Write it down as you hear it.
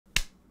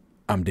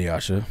I'm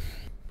Deyasha.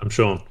 I'm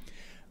Sean.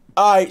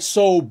 Alright,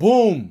 so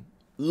boom.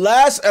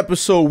 Last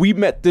episode, we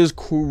met this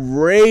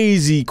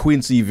crazy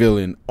Quincy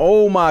villain.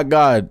 Oh my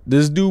god.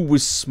 This dude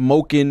was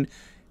smoking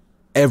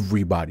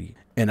everybody.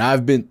 And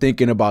I've been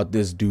thinking about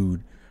this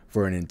dude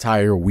for an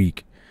entire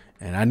week.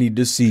 And I need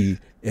to see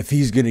if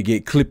he's going to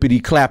get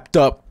clippity clapped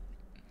up,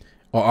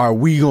 or are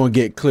we going to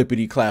get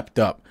clippity clapped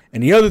up?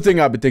 And the other thing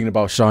I've been thinking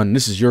about, Sean,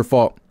 this is your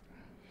fault.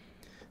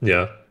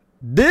 Yeah.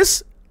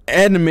 This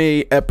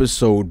anime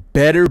episode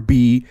better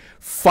be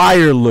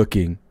fire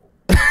looking.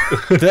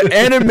 The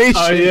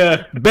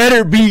animation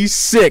better be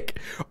sick,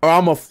 or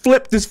I'm gonna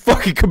flip this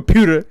fucking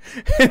computer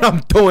and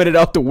I'm throwing it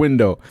out the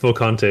window. For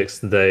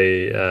context,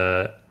 they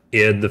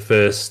aired the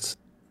first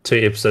 2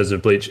 episodes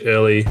of Bleach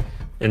early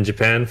in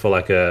Japan for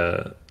like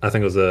I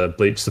think it was a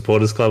Bleach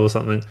supporters club or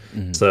something.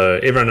 So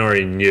everyone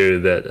already knew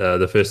that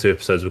the first 2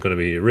 episodes were going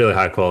to be really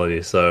high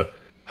quality. So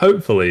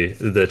hopefully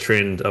the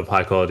trend of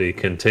high quality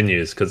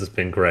continues, because it's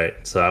been great.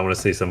 So I want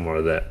to see some more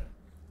of that.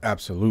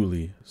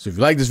 Absolutely. So if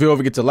you like this video, don't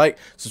forget to like,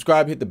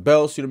 subscribe, hit the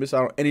bell so you don't miss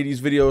out on any of these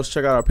videos.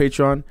 Check out our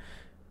Patreon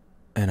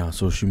and our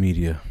social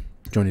media.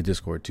 Join the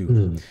Discord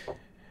too.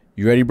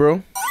 You ready,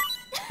 bro?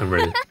 I'm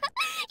ready.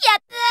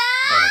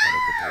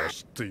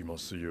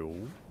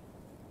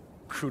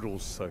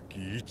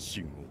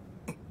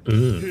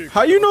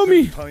 How you know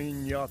me?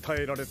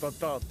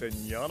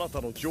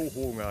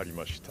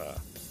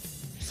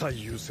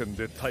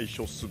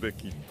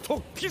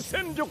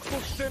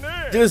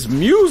 This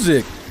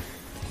music.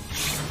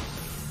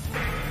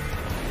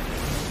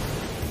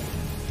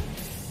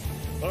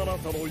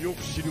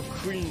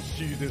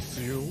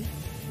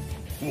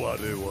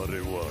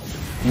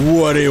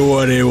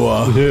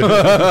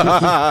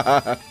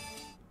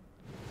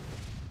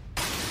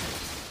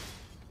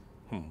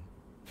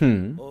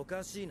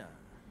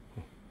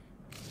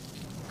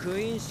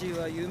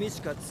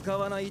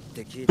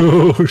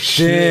 Oh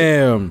shit.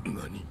 Damn.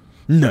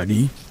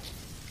 Nutty.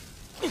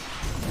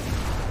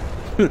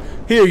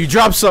 Here, you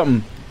drop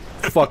something.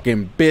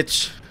 Fucking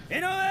bitch.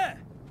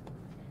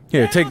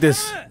 Here, take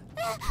this.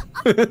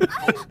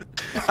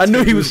 I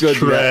knew he was good.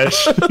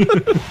 Trash.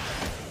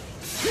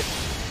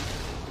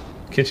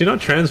 Can't you not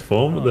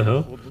transform? What the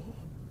hell?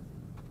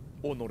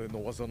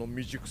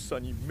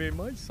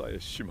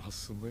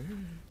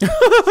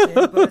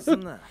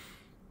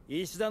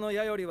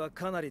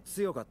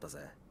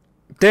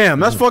 Damn,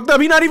 that's fucked up.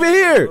 He's not even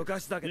here.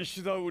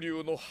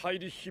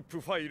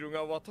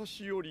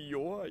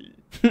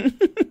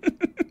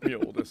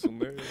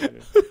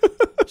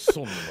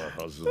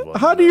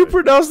 How do you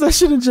pronounce that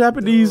shit in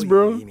Japanese,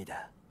 bro?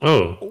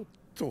 Oh.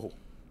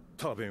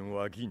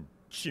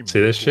 See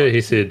this shit? He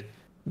said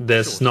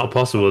that's not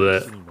possible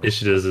that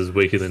Ishida's is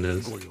weaker than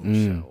his.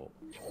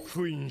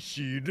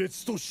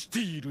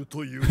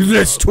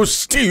 Let's to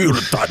steal.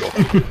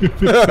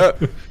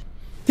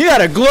 He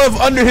had a glove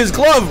under his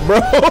glove, bro.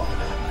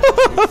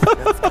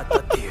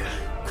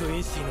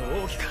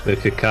 The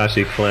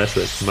Kakashi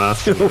classic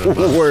mask.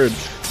 Word.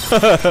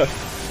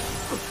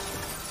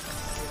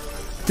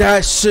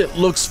 That shit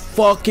looks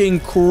fucking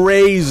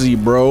crazy,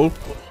 bro.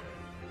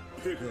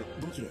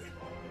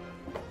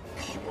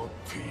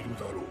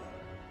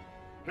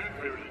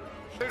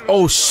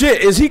 Oh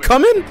shit, is he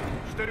coming?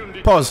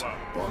 Pause.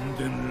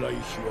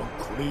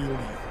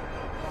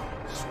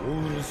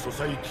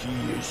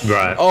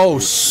 Right. Oh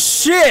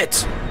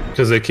shit!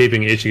 Because they're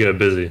keeping Ichigo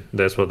busy.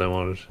 That's what they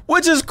wanted.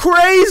 Which is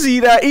crazy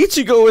that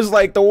Ichigo is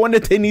like the one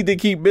that they need to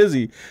keep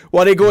busy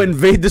while they go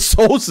invade the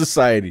Soul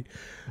Society.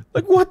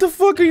 Like, what the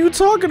fuck are you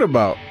talking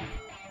about?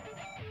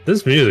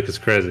 This music is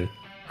crazy.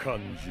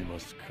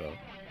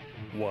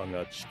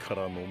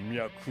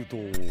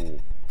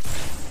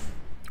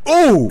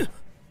 Oh!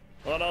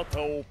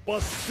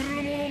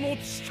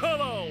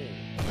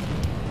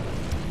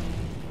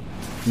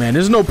 Man,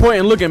 there's no point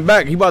in looking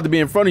back. He about to be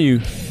in front of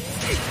you.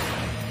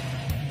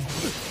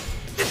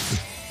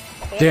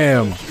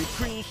 Damn.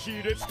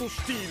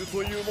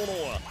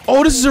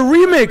 Oh, this is a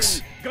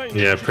remix.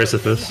 Yeah,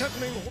 Precipice.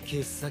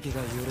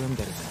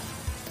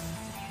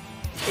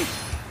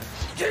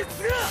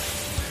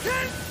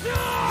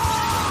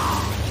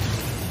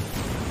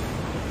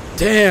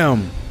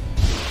 Damn.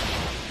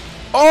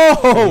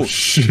 Oh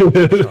shit.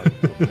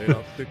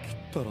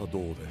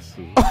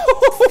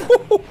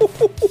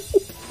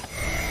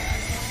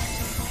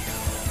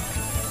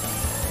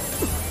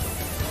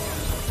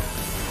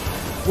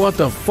 What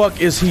the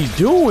fuck is he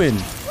doing?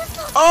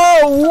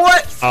 Oh,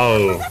 what?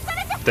 Oh,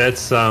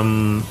 that's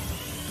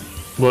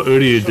what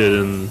Uryu did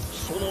in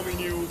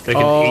like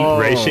an eat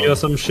ratio or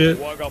some shit.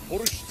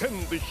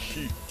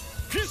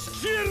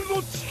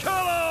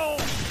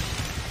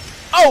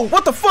 Oh,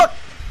 what the fuck?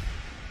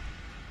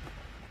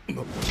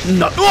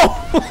 No.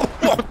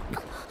 Oh!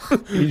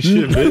 Eat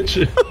shit,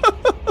 bitch.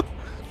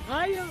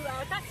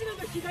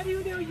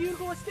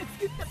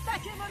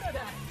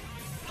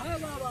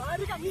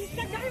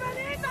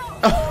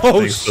 Oh,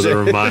 thanks shit. for the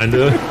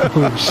reminder.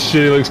 Oh,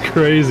 shit, it looks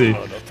crazy.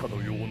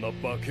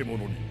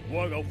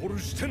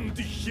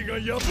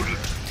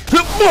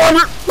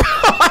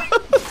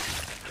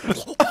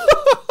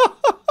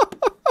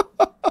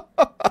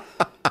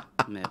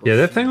 Yeah,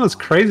 that thing was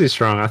crazy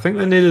strong. I think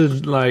they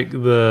needed like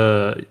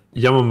the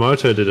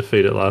Yamamoto to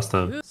defeat it last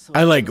time.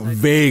 I like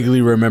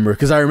vaguely remember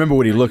because I remember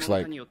what he looks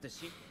like.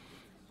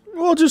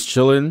 Well, just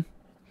chilling,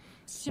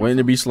 waiting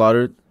to be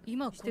slaughtered.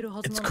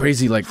 It's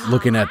crazy, like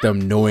looking at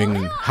them, knowing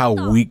how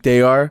weak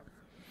they are.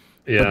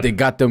 Yeah, but they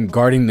got them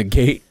guarding the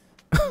gate.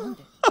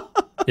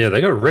 Yeah,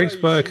 they got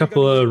rigged by a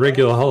couple of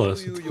regular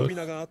hollows.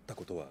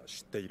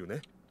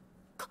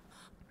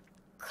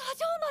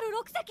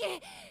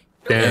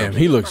 Damn,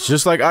 he looks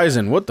just like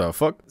Aizen. What the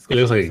fuck? He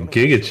looks like a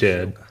Giga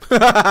Chad.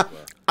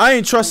 I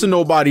ain't trusting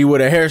nobody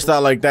with a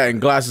hairstyle like that and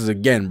glasses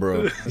again,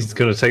 bro. He's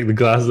gonna take the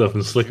glasses off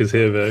and slick his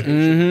hair back.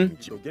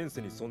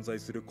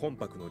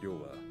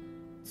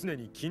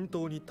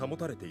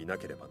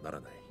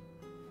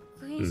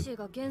 quincy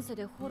が現世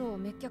でフォローを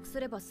滅却す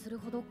ればする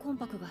ほどコン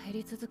パクが減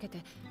り続けて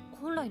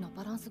本来の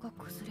バランスが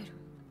崩れる。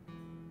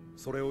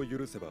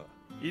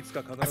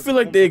 I feel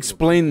like they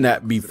explained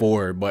that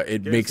before, but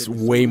it makes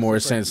way more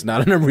sense now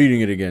that I'm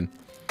reading it again.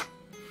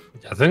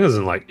 I think it's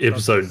in like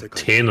episode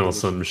 10 or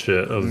some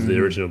shit of the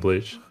original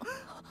Bleach.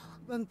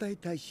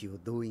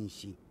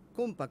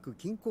 コンパク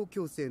均衡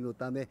強制の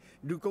ため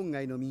ルコン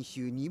街の民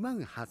衆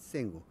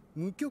28000を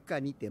無許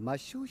可にて抹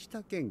消し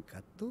た件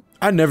かと。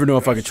 I never know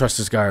if I can trust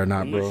this guy or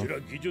not, bro.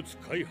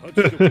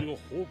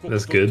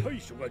 That's good.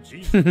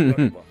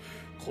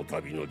 こ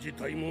たびの事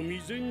態も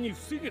未然に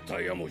防げ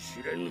たやもし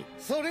れぬ。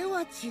それ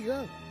は違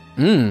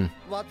う。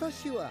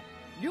私は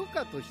旅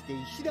客として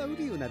石田売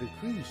りよなる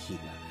クインシー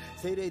が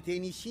精霊艇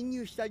に侵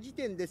入した時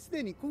点です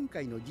でに今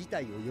回の事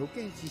態を予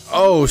見し。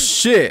Oh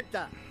shit!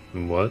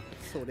 What?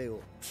 それ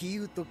を杞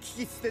憂と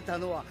聞き捨てた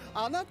のは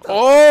あなた。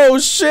Oh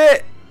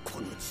shit! こ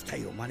の事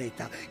態を招い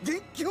た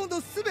元凶の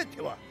すべ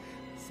ては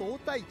総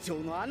隊長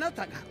のあな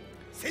たが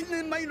1000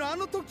年前のあ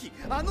の時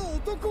あの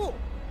男を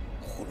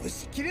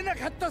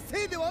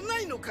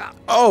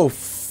Oh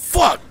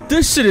fuck!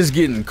 This shit is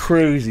getting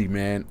crazy,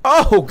 man.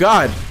 Oh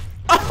god!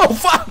 Oh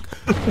fuck!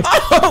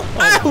 Oh,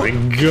 oh my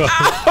god!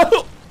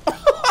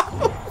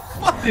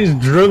 He's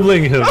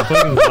dribbling him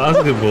playing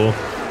basketball.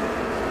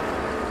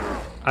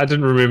 I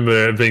didn't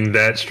remember it being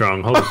that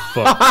strong. Holy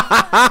fuck!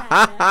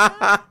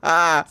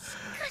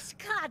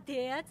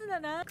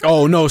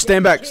 Oh no!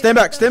 Stand back! Stand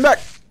back! Stand back!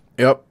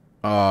 Yep.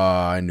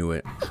 I knew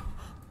it.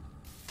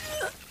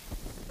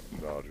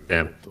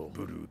 Damn.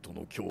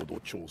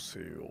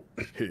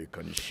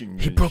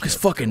 He broke his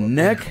fucking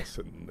neck.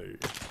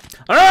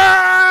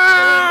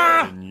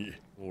 Ah!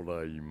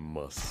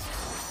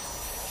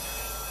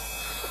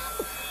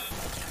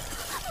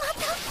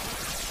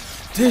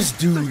 This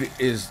dude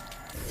is...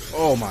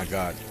 Oh my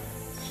god.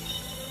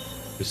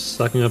 Just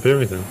sucking up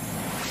everything.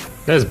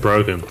 That's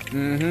broken.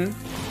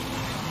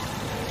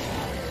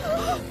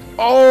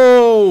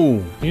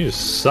 Oh! You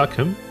just suck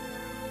him.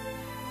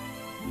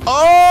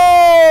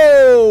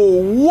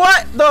 Oh!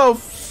 What the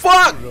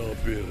fuck?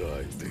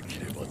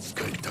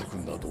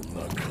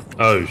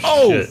 Oh shit.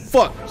 Oh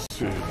fuck.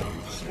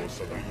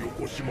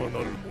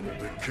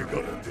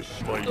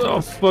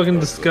 Oh, fucking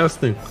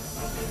disgusting.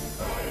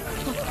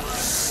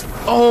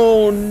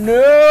 Oh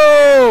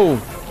no!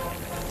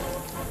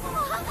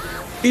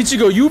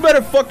 Ichigo, you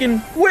better fucking...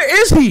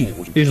 Where is he?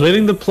 He's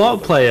letting the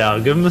plot play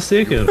out. Give him a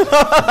second.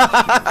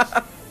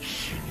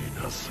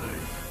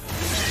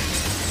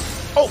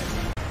 Oh!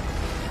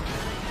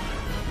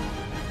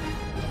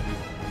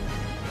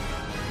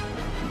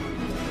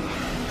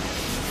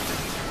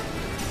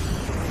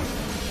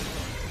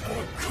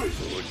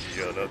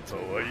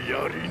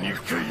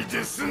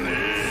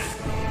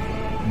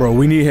 Bro,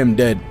 we need him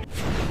dead.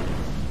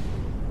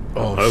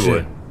 Oh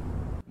shit.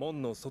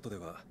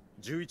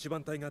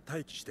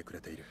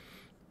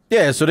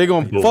 Yeah, so they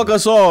gonna fuck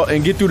us all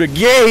and get through the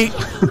gate.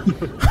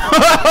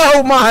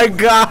 Oh my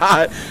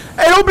god.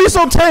 Hey, don't be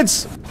so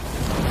tense.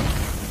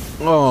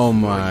 Oh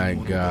my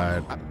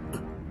god.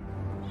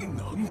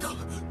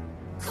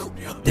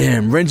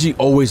 Damn, Renji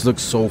always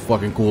looks so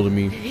fucking cool to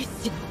me.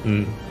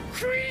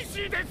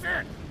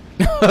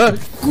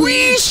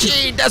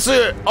 Quincy, that's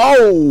it.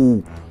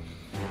 Oh.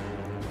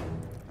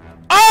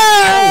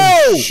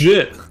 Oh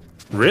shit.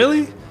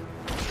 Really?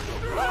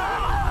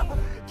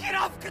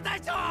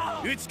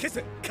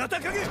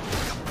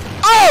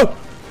 Oh!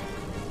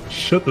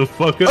 Shut the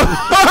fuck up.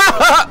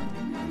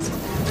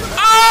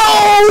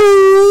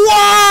 Oh!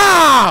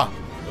 Wow!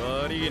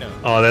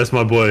 Oh, that's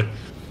my boy.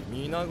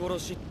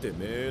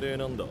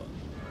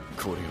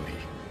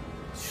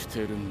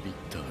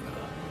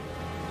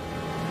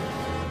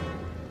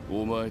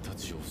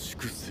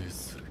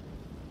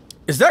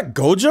 Is that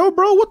Gojo,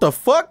 bro? What the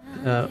fuck?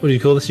 What do you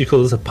call this? You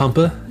call this a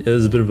pumper? Yeah,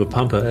 there's a bit of a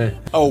pumper, eh?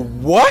 A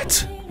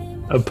what?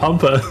 A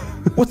pumper.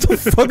 What the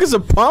fuck is a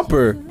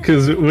pumper?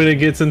 Because when it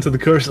gets into the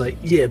chorus, like,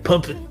 yeah,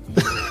 pump it.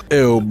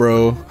 Ew,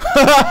 bro.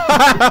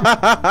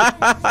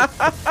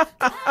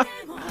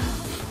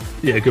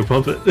 Yeah, go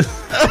pump it.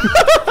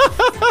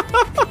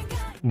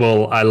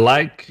 Well, I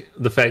like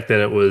the fact that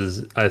it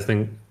was, I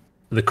think,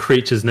 the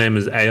creature's name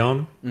is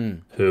Aeon,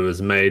 who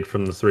was made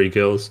from the three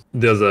girls.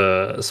 There's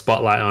a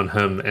spotlight on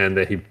him and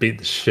that he beat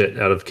the shit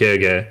out of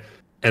Kyuge.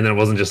 and then it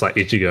wasn't just like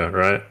Ichigo,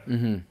 right?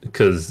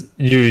 Because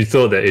you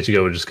thought that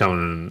Ichigo would just come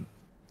and,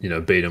 you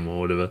know, beat him or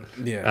whatever.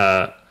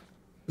 Yeah.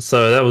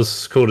 So that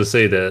was cool to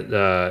see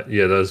that,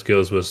 yeah, those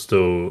girls were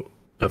still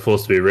a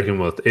force to be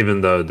reckoned with,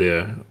 even though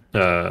they're,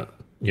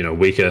 you know,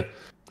 weaker.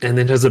 And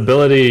then his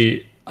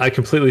ability, I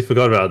completely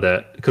forgot about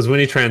that, because when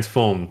he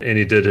transformed and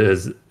he did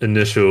his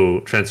initial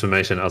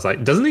transformation, I was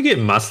like, doesn't he get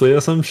muscly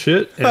or some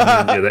shit? And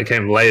then, yeah, that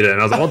came later, and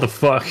I was like, what the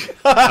fuck?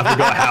 I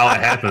forgot how it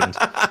happened.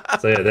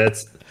 So yeah,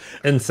 that's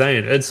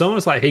insane. It's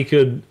almost like he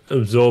could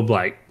absorb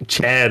like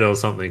Chad or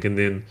something, and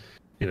then,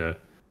 you know,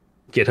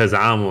 get his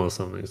arm or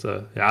something.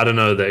 So yeah, I don't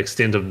know the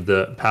extent of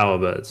the power,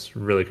 but it's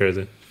really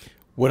crazy.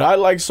 What I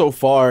like so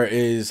far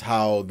is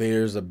how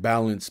there's a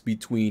balance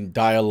between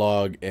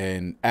dialogue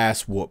and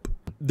ass whoop.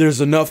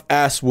 There's enough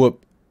ass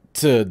whoop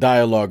to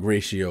dialogue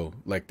ratio.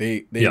 Like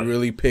they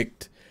really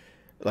picked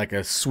like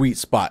a sweet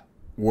spot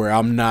where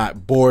I'm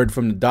not bored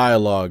from the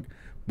dialogue,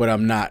 but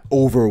I'm not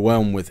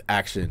overwhelmed with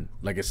action.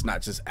 Like it's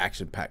not just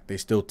action packed. They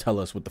still tell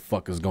us what the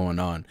fuck is going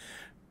on.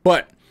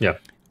 But yeah,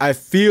 I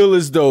feel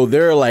as though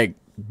they're like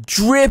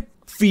drip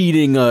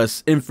feeding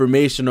us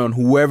information on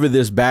whoever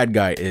this bad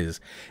guy is,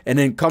 and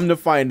then come to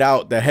find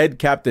out the head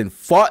captain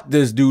fought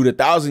this dude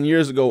 1,000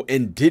 years ago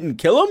and didn't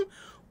kill him.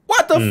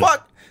 What the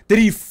fuck? Did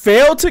he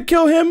fail to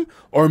kill him,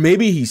 or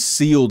maybe he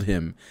sealed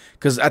him?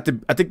 Because I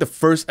think the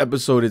first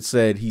episode it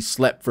said he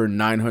slept for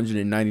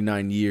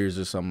 999 years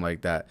or something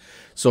like that.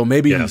 So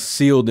maybe he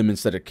sealed him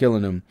instead of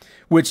killing him.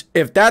 Which,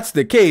 if that's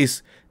the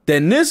case,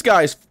 then this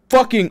guy's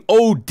fucking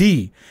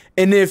OD.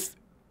 And if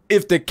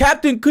the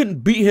captain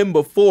couldn't beat him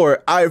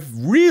before, I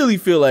really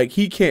feel like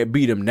he can't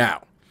beat him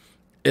now.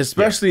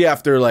 Especially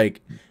after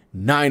like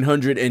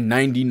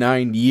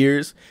 999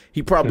 years.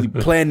 He probably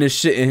planned this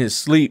shit in his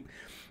sleep,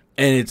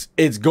 and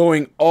it's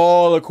going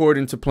all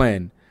according to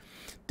plan.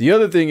 The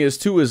other thing is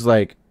too is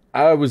like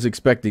I was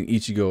expecting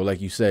Ichigo,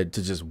 like you said,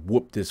 to just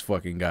whoop this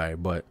fucking guy,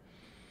 but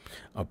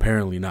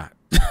apparently not.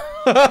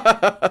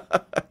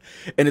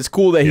 And it's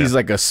cool that he's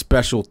like a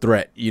special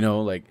threat, you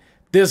know, like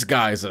this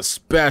guy's a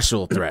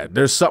special threat.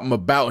 There's something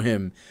about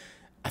him.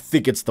 I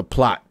think it's the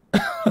plot.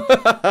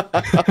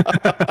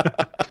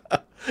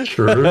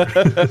 True.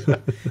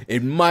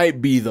 It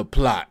might be the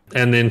plot.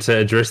 And then to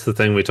address the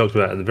thing we talked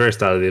about at the very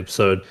start of the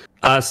episode,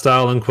 art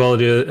style and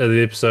quality of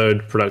the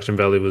episode, production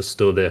value was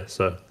still there.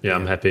 So yeah,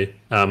 I'm happy.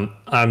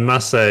 I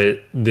must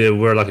say there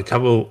were like a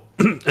couple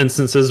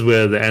instances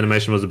where the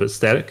animation was a bit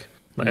static,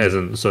 as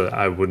in, so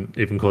I wouldn't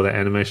even call that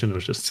animation. It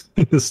was just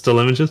still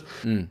images.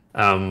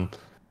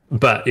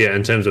 But yeah,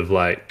 in terms of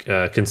like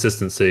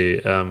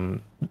consistency,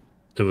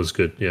 it was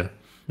good. Yeah.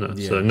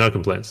 So no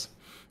complaints.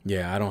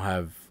 Yeah, I don't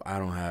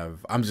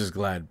have. I'm just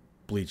glad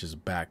Bleach is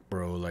back,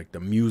 bro. Like the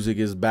music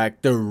is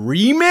back. The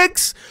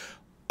remix.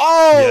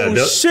 Oh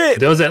shit!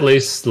 There was at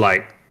least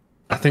like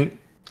I think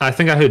I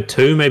heard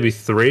 2, maybe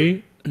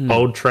 3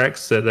 old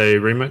tracks that they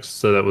remixed.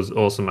 So that was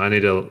awesome. I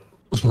need to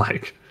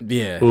like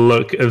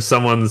look if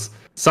someone's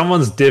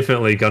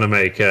definitely gonna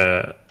make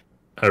a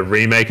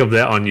remake of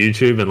that on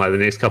YouTube in like the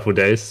next couple of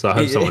days. So I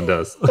hope someone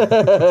does.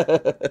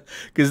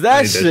 Because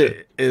that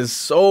shit is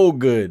so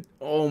good.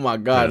 Oh my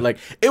god. Like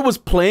it was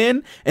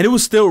planned and it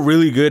was still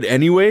really good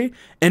anyway.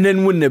 And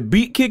then when the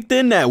beat kicked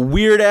in, that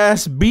weird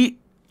ass beat.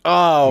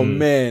 Oh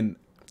man.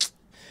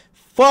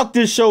 Fuck,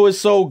 this show is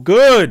so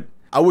good.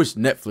 I wish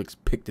Netflix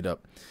picked it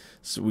up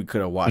so we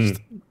could have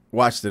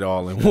watched it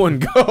all in one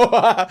go.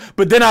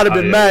 But then I'd have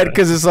been mad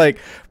because it's like,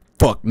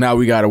 fuck, now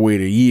we gotta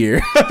wait a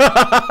year.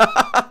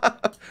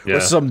 Or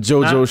some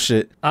JoJo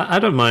shit. I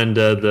don't mind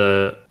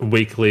the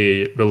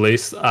weekly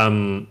release.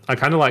 I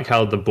kind of like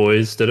how the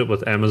boys did it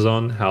with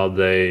Amazon, how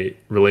they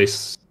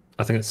release,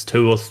 I think it's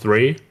 2 or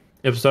 3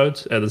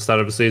 episodes at the start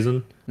of a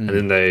season, and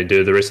then they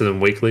do the rest of them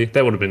weekly.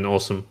 That would have been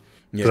awesome.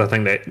 Because I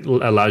think that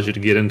allows you to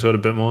get into it a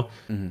bit more.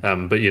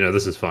 But you know,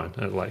 this is fine.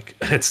 Like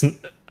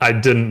I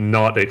did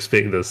not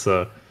expect this.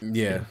 So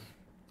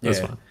that's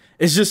fine.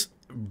 It's just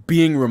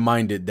being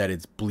reminded that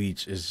it's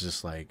Bleach is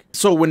just like.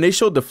 So when they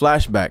showed the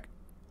flashback,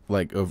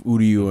 like of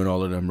Uryu and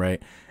all of them,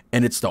 right?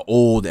 And it's the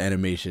old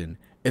animation.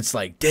 It's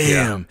like,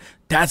 damn,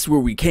 that's where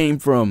we came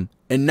from,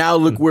 and now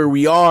look where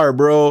we are,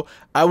 bro.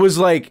 I was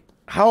like,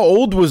 how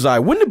old was I?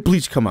 When did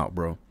Bleach come out,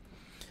 bro?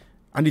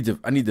 I need to.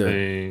 I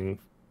think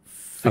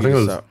it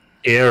was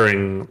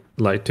airing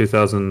like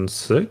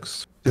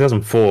 2006,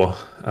 2004.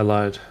 I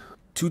lied.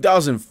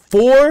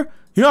 2004.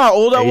 You know how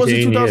old I was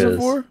in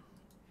 2004? Years.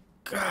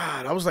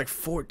 God, I was like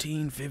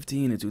 14,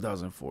 15 in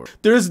 2004.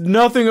 There's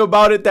nothing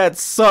about it that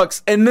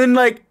sucks. And then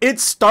like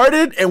it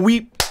started and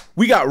we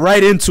got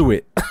right into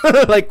it.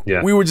 Like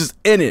we were just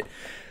in it.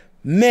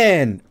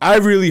 Man, I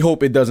really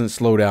hope it doesn't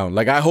slow down.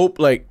 Like I hope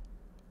like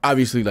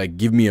obviously like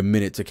give me a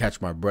minute to catch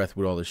my breath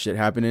with all the shit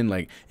happening,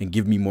 like, and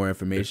give me more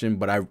information,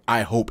 but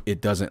I hope it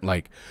doesn't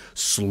like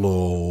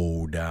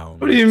slow down.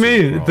 What do you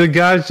mean? Wrong. The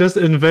guys just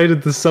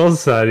invaded the Soul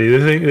Society. They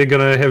think they're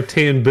gonna have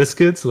tea and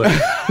biscuits? Like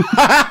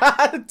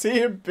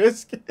tea and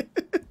biscuits.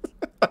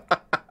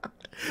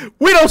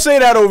 We don't say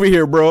that over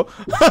here, bro.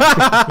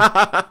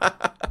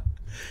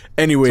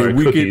 Anyway, Sorry,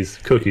 we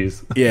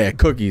cookies. Yeah,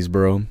 cookies,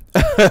 bro.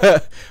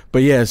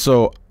 But yeah,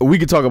 so we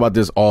could talk about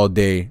this all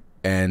day,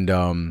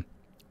 and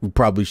we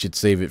probably should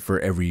save it for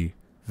every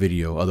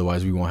video.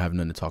 Otherwise, we won't have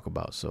nothing to talk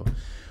about. So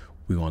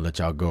we're gonna let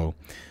y'all go.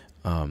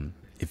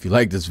 If you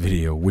like this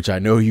video, which I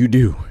know you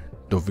do,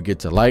 don't forget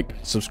to like,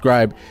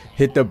 subscribe,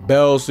 hit the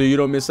bell so you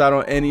don't miss out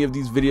on any of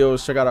these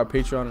videos. Check out our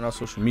Patreon and our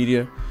social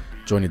media.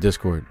 Join the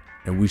Discord,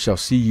 and we shall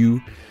see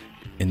you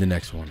in the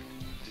next one.